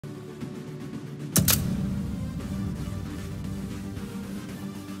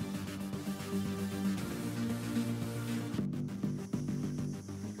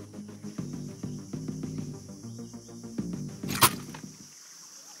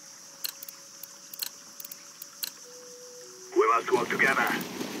must work together.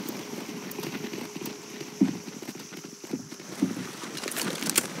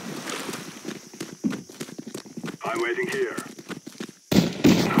 I'm waiting here.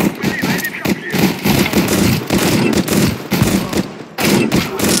 I need help here.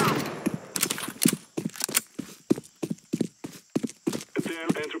 There,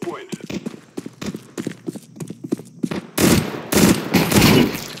 enter point.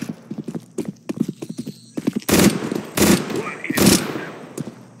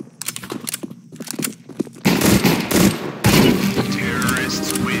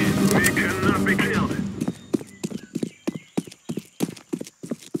 Terrorists win. We cannot be killed.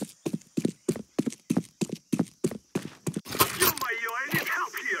 I need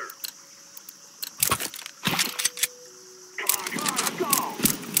help here. Come on, let's go.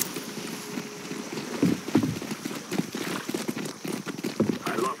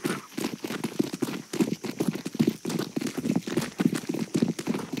 I lost them.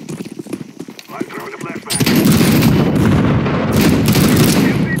 I'm throwing a flashback.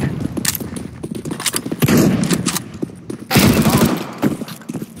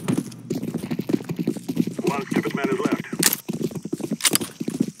 One stupid man is left.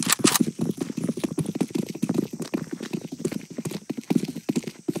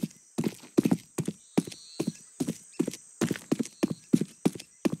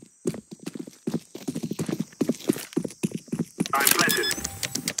 I'm planted.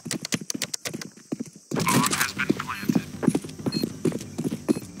 Bomb has been planted.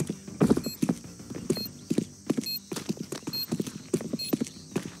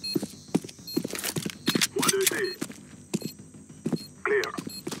 1, 2, 3. Clear.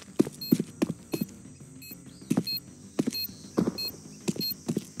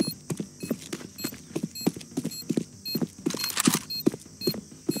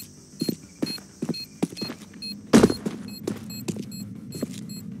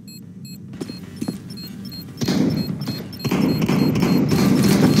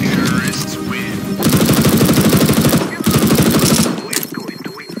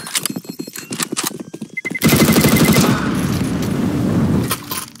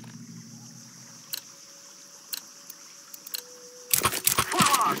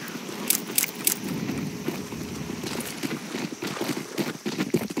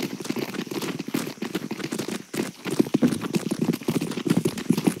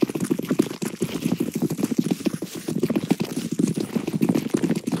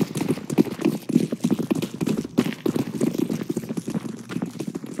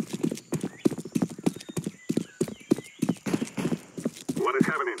 What is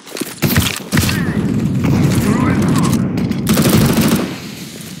happening?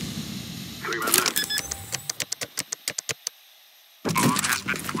 Three men left. Bomb has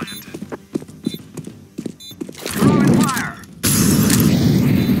been planted. Throwing fire!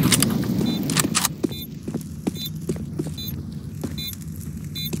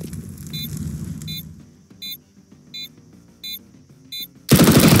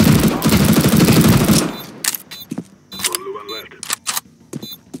 Only one left.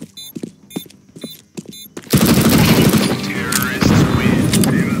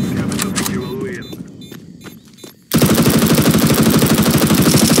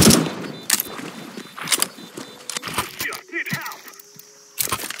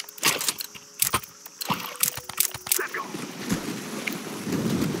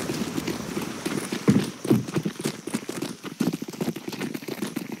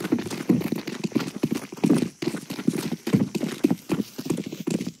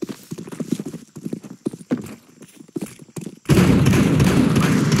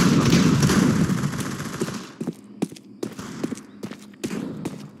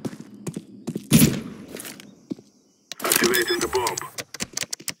 Activating the bomb.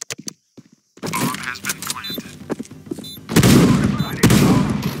 Bomb has been planted.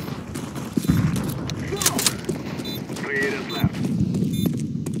 3 is left.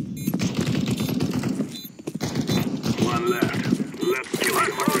 1 left. Let's kill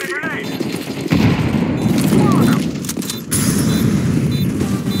him. Throwing a grenade.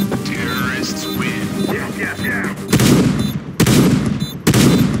 Terrorists win. Yeah.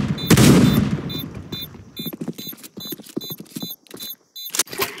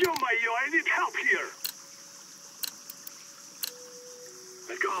 I need help here!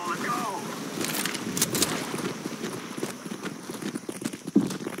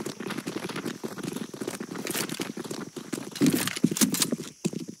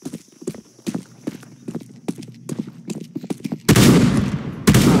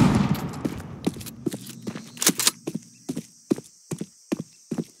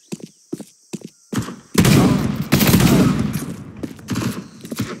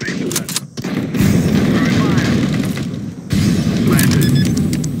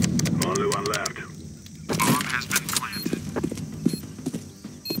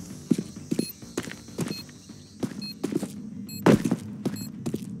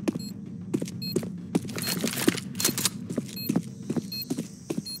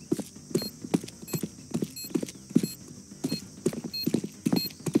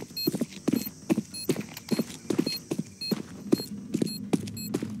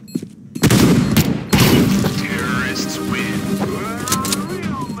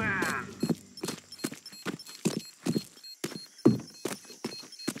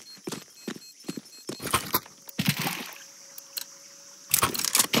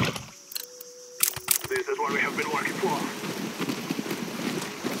 floor.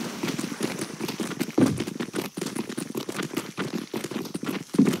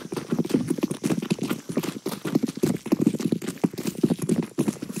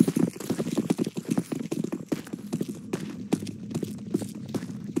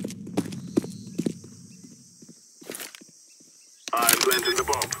 I'm planting the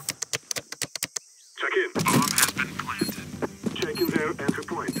bomb. Check in. Bomb has been planted. Checking their entry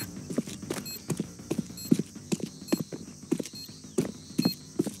point.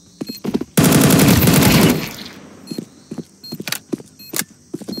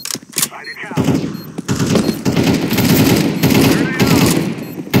 I need help.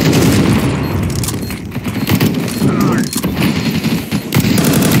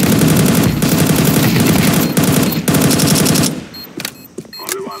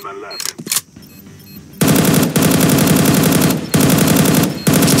 Only one man left.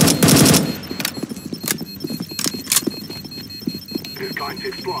 This going to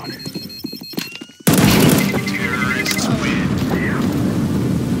explode. Terrorists win.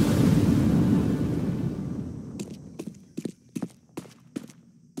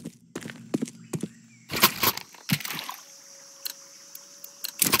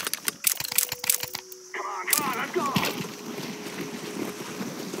 Come on, let's go!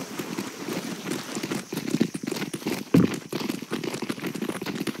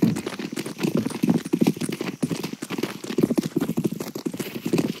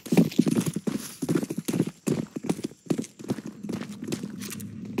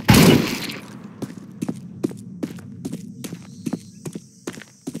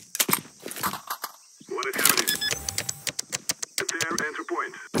 What is happening? At their entry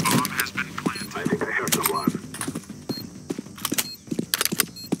point. Bomb has been planted. I think I heard someone.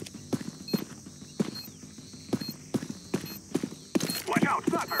 Watch out,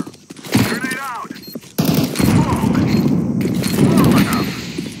 sniper! Grenade out! Smoke! Slow enough!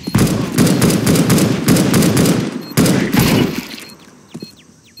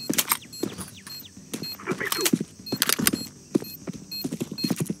 The big two.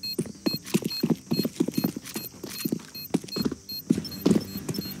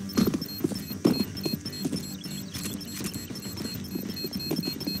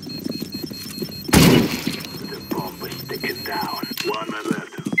 Sticking down. One man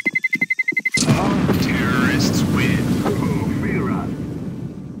left. Terrorists win. Oh, free run.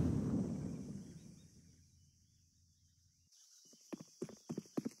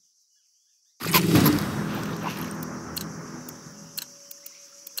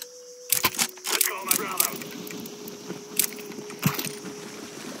 Let's go, my brother.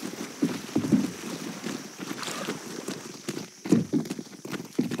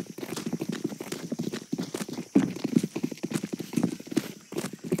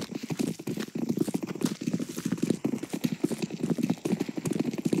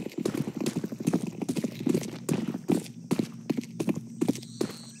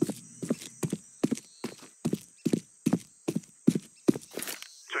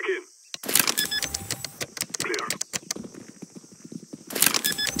 Check in. Clear.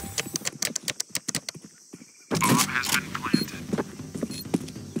 Bomb has been planted.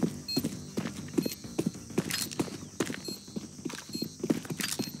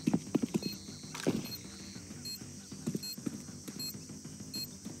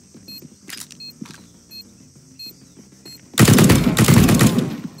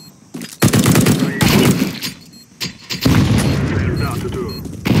 There's out to do.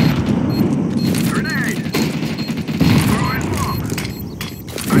 Grenade! Throwing bomb!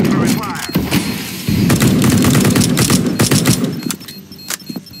 I'm throwing fire!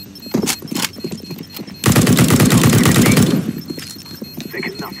 They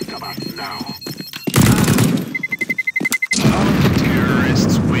cannot stop us now.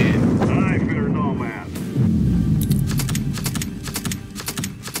 Terrorists win. I fear no man.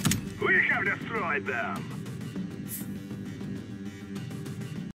 We have destroyed them.